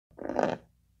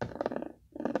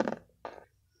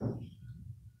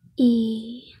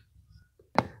E,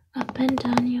 up and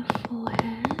down your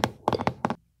forehead.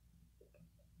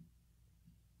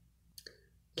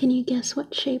 Can you guess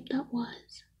what shape that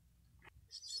was?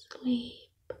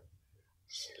 Sleep,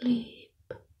 sleep,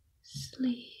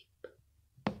 sleep.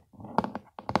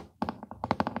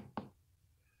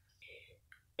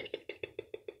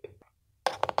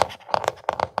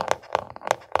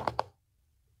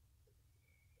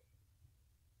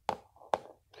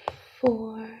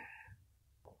 Four,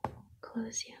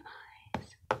 close your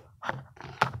eyes.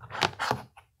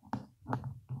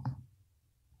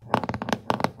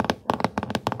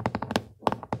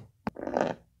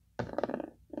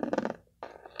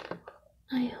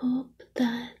 I hope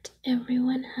that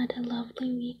everyone had a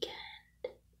lovely weekend.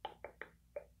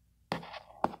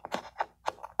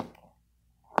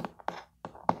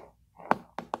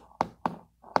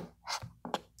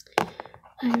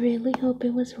 I really hope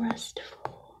it was restful.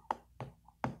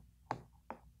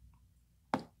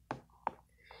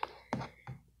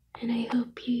 And I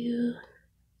hope you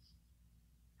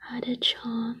had a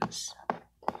chance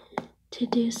to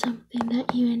do something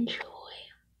that you enjoy.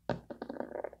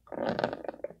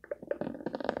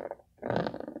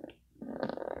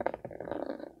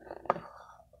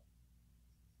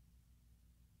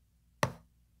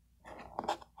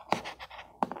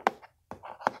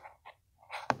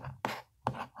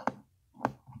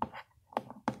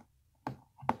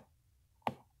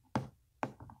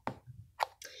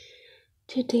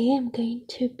 Today I'm going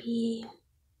to be,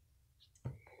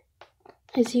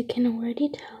 as you can already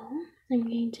tell, I'm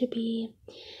going to be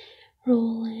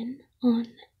rolling on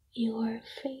your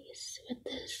face with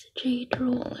this Jade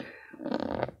Roller.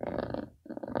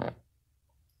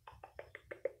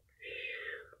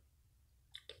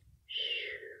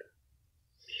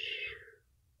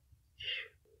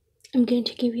 I'm going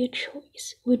to give you a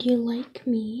choice. Would you like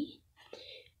me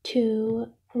to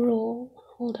roll?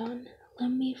 Hold on. Let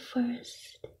me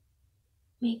first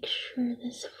make sure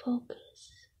this focus.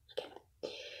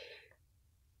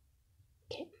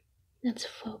 Okay, that's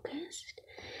focused.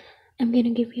 I'm gonna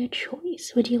give you a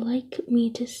choice. Would you like me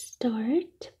to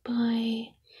start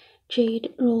by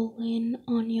Jade rolling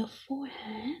on your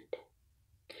forehead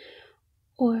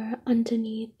or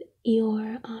underneath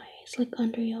your eyes, like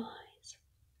under your eyes?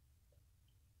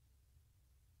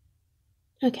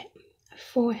 Okay,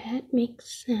 forehead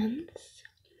makes sense.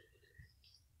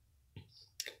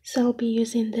 So I'll be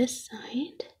using this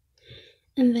side,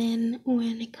 and then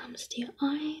when it comes to your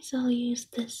eyes, I'll use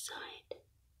this side.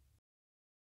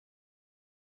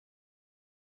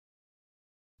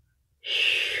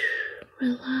 Shh,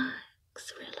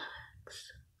 relax,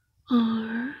 relax.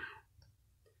 R,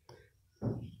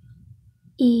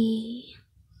 E,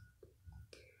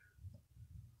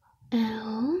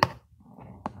 L,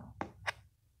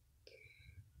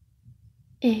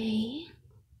 A,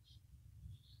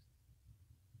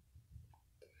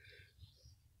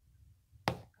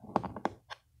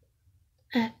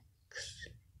 X.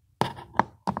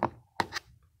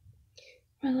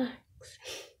 Relax.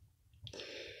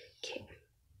 Okay.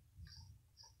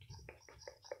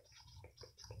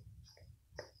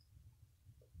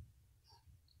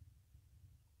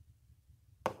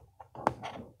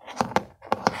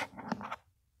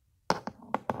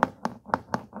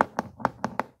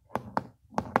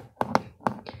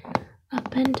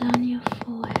 Up and down your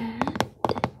forehead.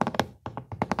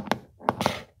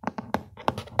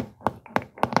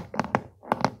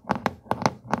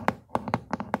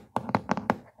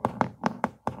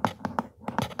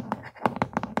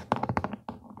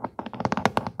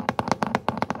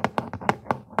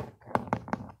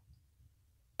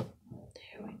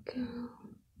 There we go.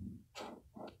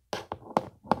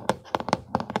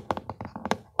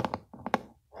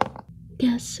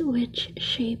 Guess which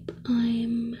shape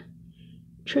I'm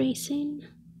tracing?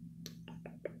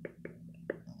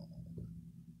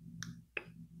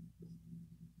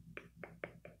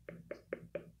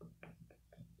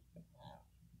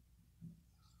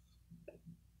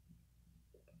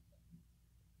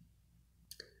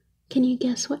 Can you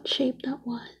guess what shape that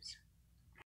was?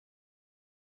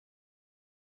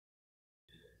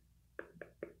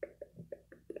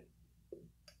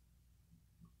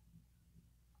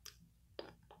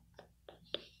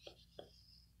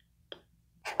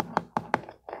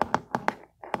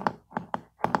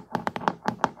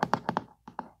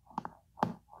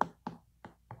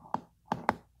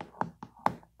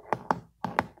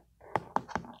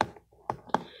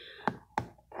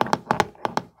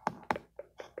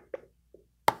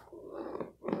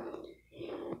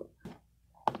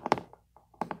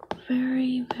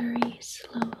 Very, very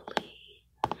slowly.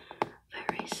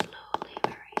 Very slowly,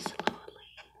 very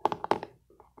slowly.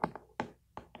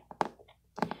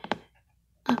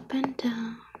 up and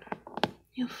down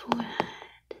your forehead.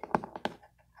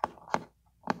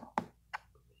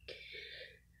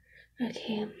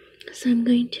 Okay, so I'm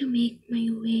going to make my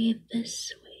way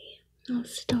this way. I'll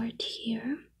start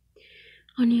here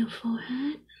on your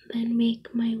forehead and then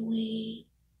make my way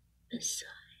this side.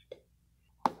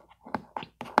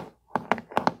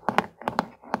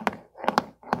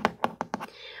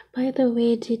 By the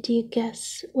way, did you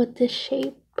guess what this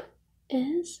shape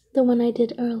is? The one I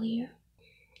did earlier.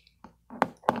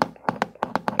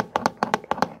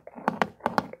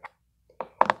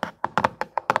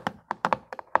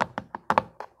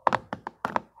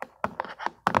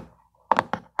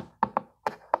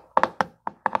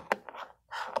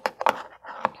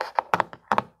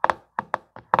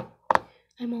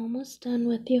 I'm almost done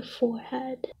with your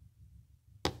forehead.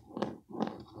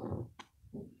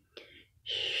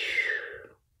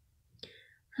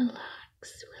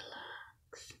 Relax,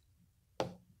 relax.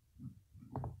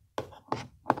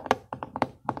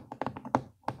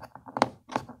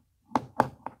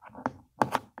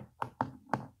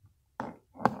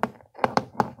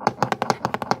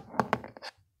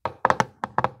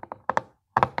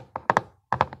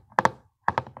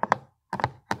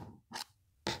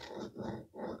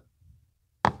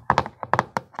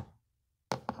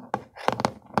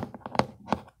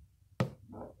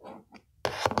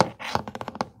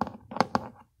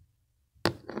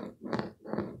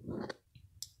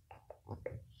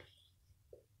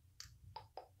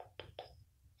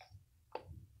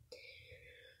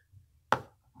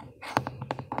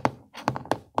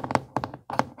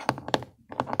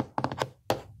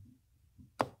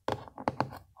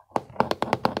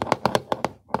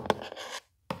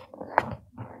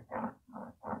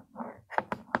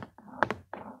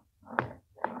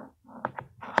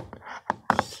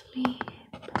 Sleep,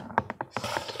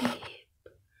 sleep,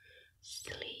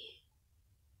 sleep,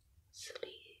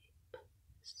 sleep,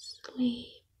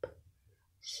 sleep,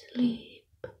 sleep,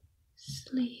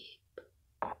 sleep,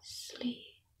 sleep.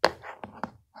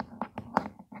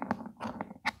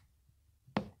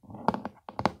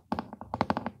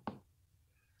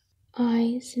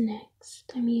 Eyes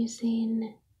next. I'm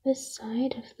using this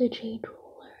side of the Jade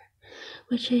Roller,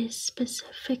 which is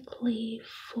specifically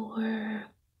for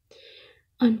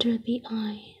under the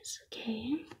eyes,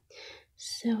 okay?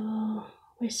 So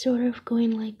we're sort of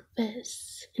going like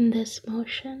this in this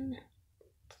motion.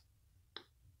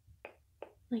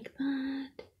 Like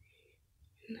that,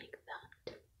 and like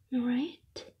that.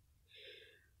 Alright?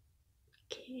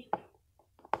 Okay.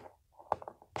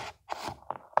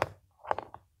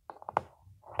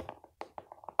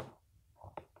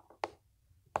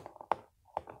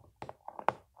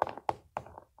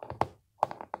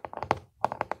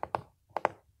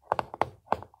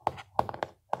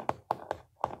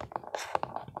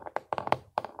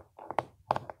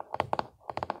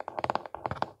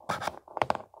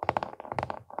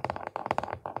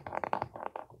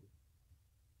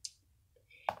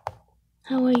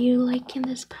 How are you liking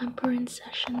this pampering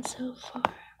session so far?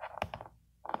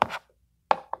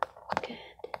 Good.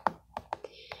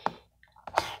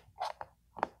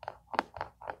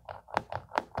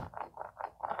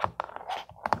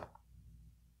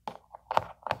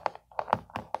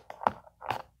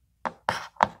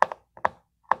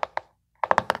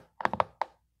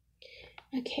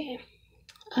 Okay.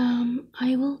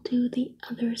 I will do the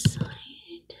other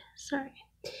side. Sorry.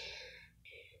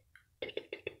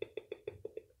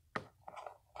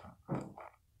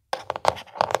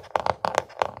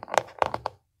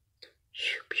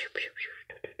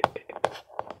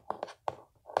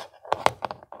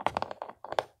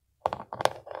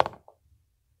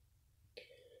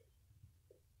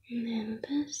 And then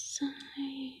this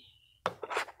side.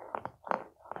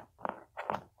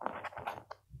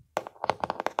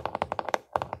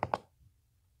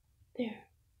 There.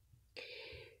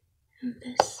 And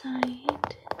this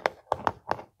side.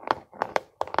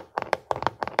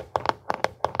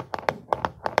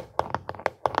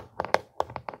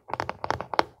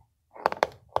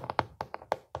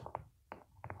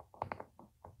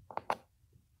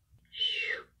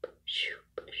 Shoop,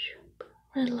 shoop, shoop.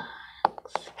 Relax.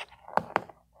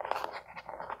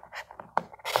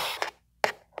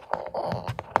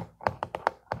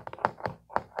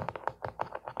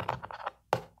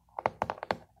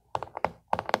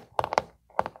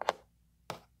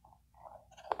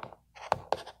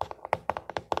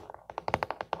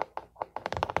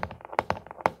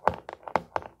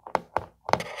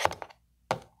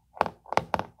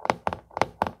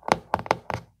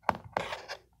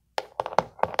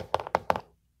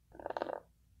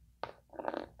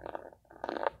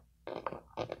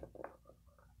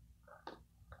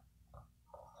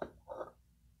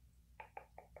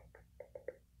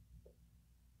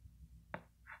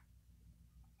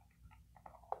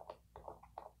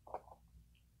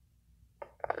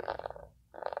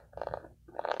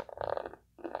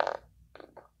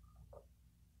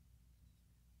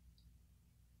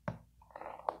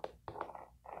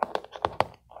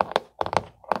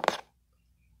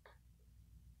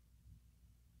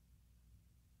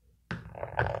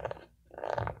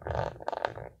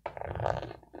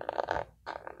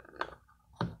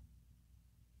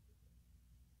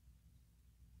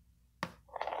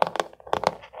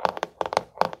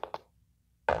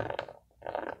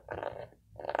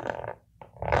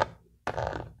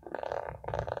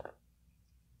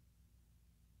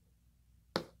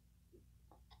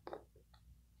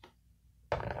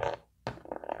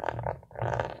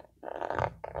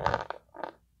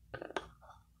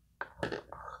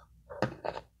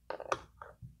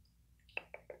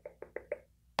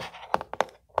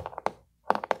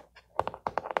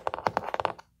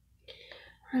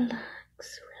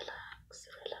 Relax, relax,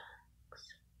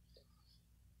 relax.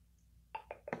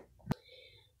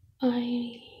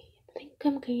 I think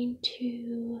I'm going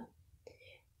to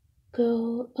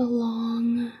go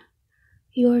along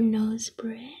your nose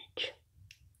bridge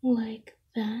like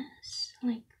this,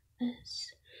 like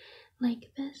this, like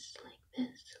this, like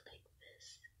this, like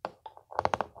this.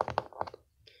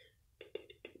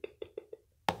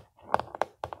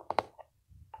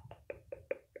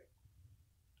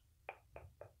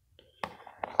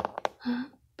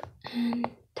 Up and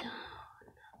down,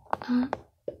 up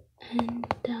and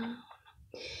down.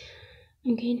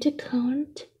 I'm going to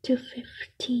count to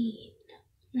 15.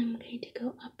 I'm going to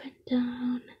go up and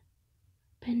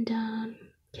down,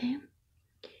 okay?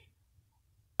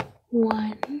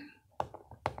 1,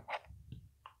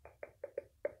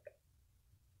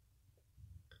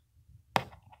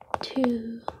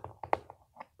 2,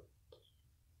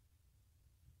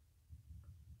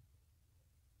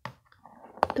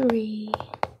 3,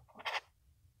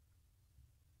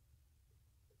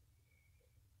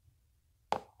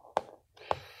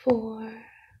 4,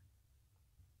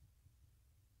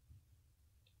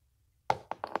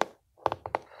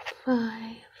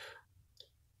 5,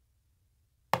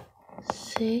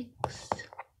 6,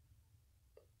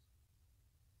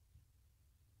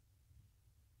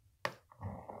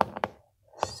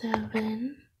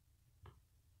 7,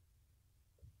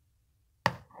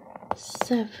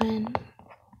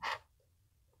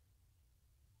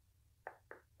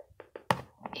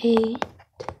 8,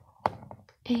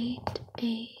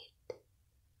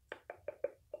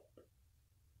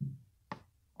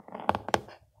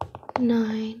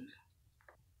 9,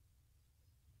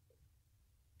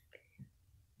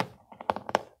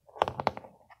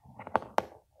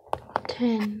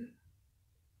 10,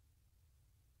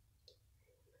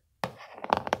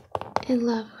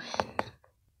 11,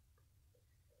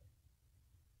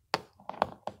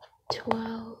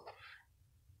 12,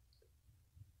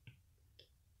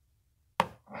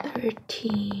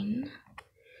 13,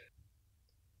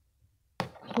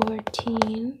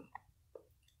 14,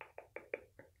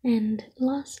 and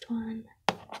last one,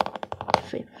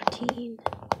 15.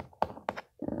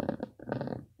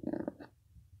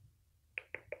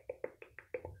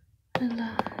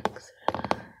 Relax,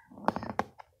 relax.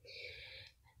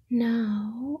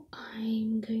 Now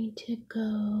I'm going to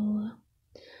go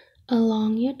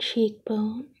along your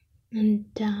cheekbone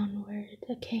and downward,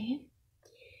 okay?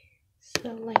 So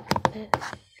like this.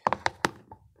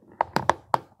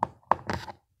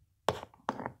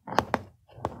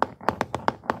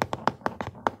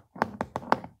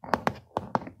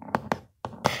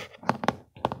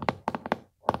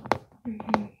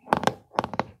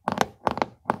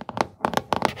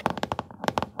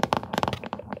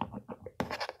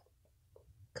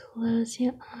 Close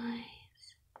your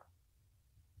eyes.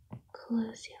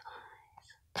 Close your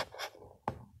eyes.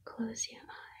 Close your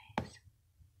eyes.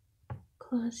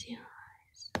 Close your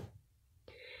eyes.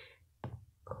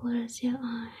 Close your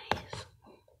eyes.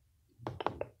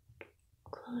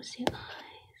 Close your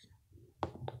eyes.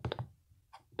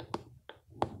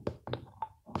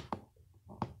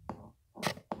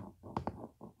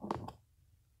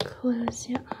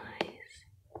 Close your eyes.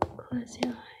 Close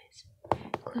your eyes.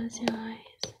 Close your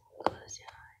eyes. Close your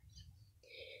eyes.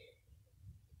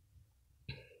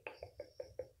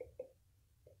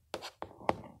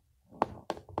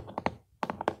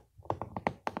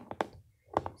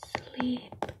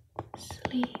 Sleep,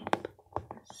 sleep,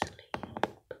 sleep.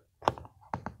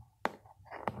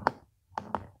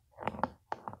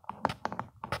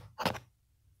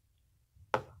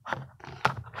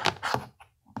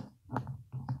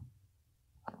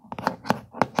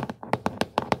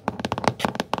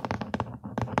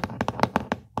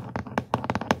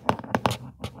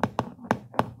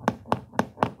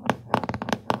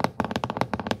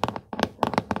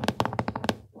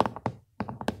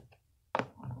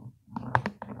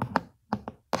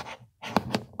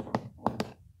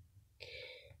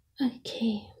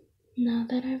 Okay, now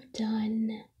that I've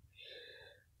done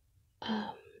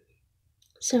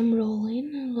some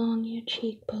rolling along your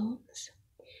cheekbones.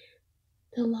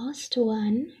 The last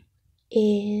one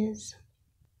is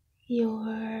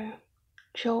your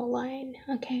jawline,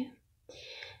 okay?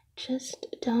 Just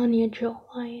down your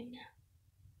jawline.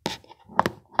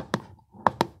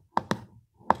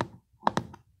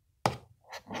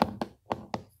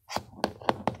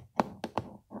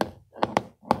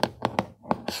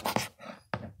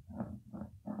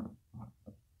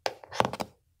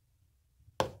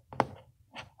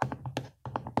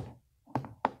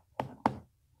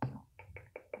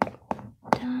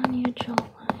 Down your jawline.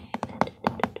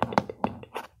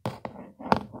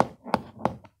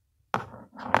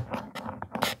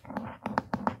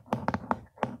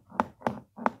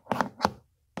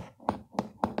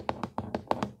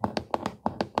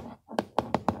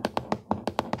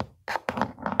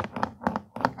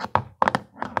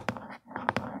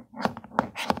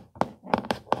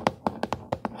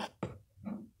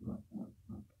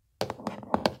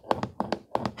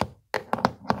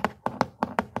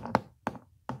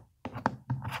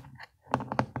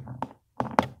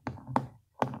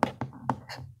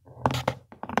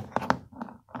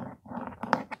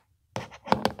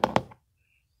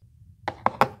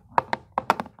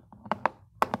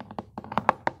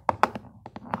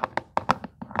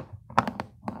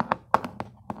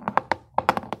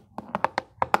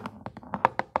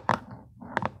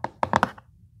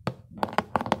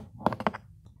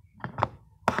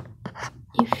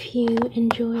 If you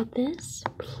enjoyed this,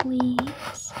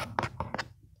 please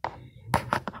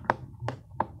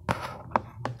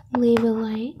leave a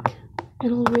like.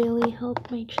 It'll really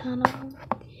help my channel.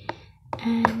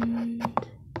 And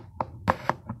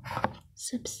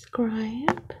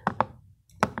subscribe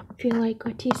if you like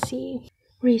what you see.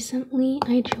 Recently,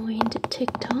 I joined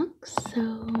TikTok,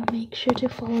 so make sure to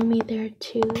follow me there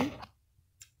too.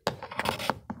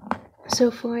 So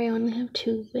far, I only have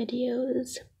 2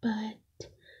 videos, but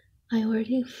I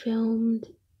already filmed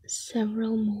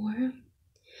several more,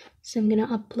 so I'm gonna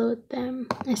upload them.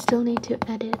 I still need to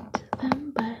edit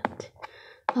them, but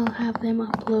I'll have them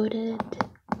uploaded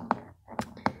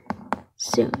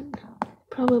soon,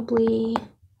 probably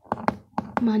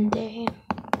Monday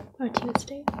or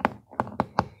Tuesday.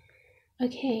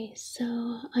 Okay,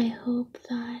 so I hope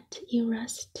that you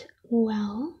rest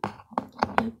well.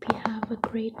 I hope you have a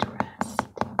great rest.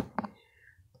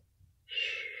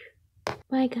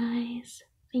 Bye guys.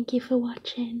 Thank you for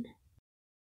watching.